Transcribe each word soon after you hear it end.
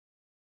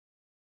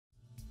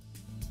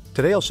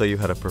Today I'll show you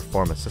how to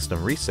perform a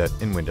system reset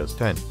in Windows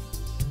 10.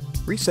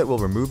 Reset will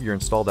remove your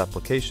installed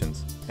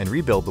applications and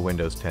rebuild the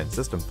Windows 10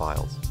 system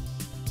files.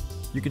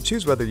 You can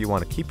choose whether you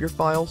want to keep your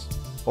files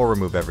or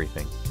remove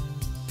everything.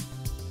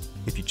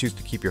 If you choose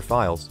to keep your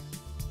files,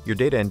 your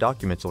data and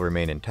documents will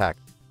remain intact.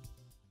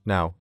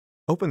 Now,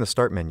 open the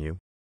Start menu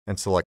and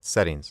select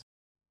Settings.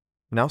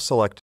 Now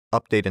select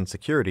Update and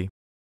Security,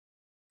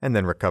 and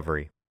then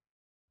Recovery.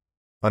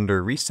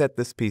 Under Reset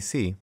this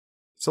PC,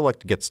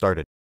 select Get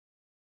Started.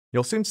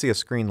 You'll soon see a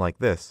screen like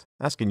this,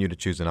 asking you to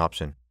choose an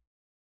option.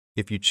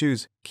 If you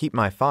choose Keep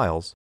My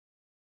Files,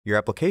 your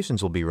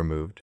applications will be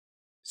removed,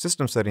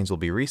 system settings will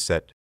be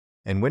reset,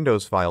 and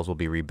Windows files will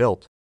be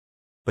rebuilt,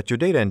 but your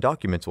data and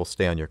documents will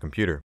stay on your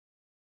computer.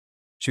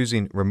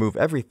 Choosing Remove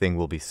Everything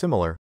will be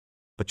similar,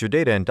 but your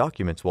data and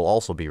documents will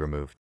also be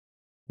removed.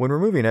 When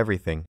removing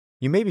everything,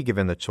 you may be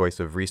given the choice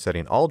of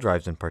resetting all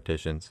drives and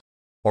partitions,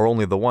 or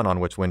only the one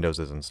on which Windows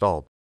is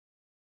installed.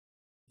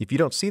 If you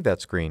don't see that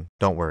screen,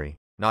 don't worry.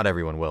 Not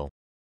everyone will.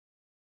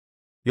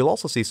 You'll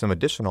also see some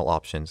additional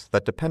options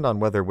that depend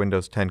on whether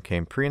Windows 10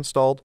 came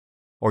pre-installed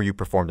or you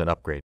performed an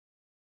upgrade.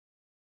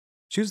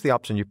 Choose the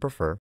option you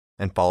prefer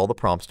and follow the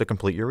prompts to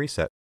complete your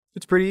reset.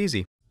 It's pretty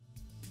easy.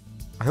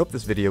 I hope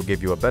this video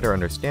gave you a better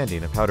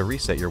understanding of how to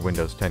reset your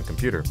Windows 10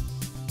 computer.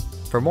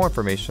 For more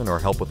information or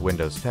help with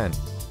Windows 10,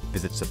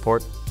 visit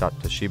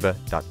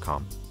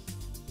support.toshiba.com.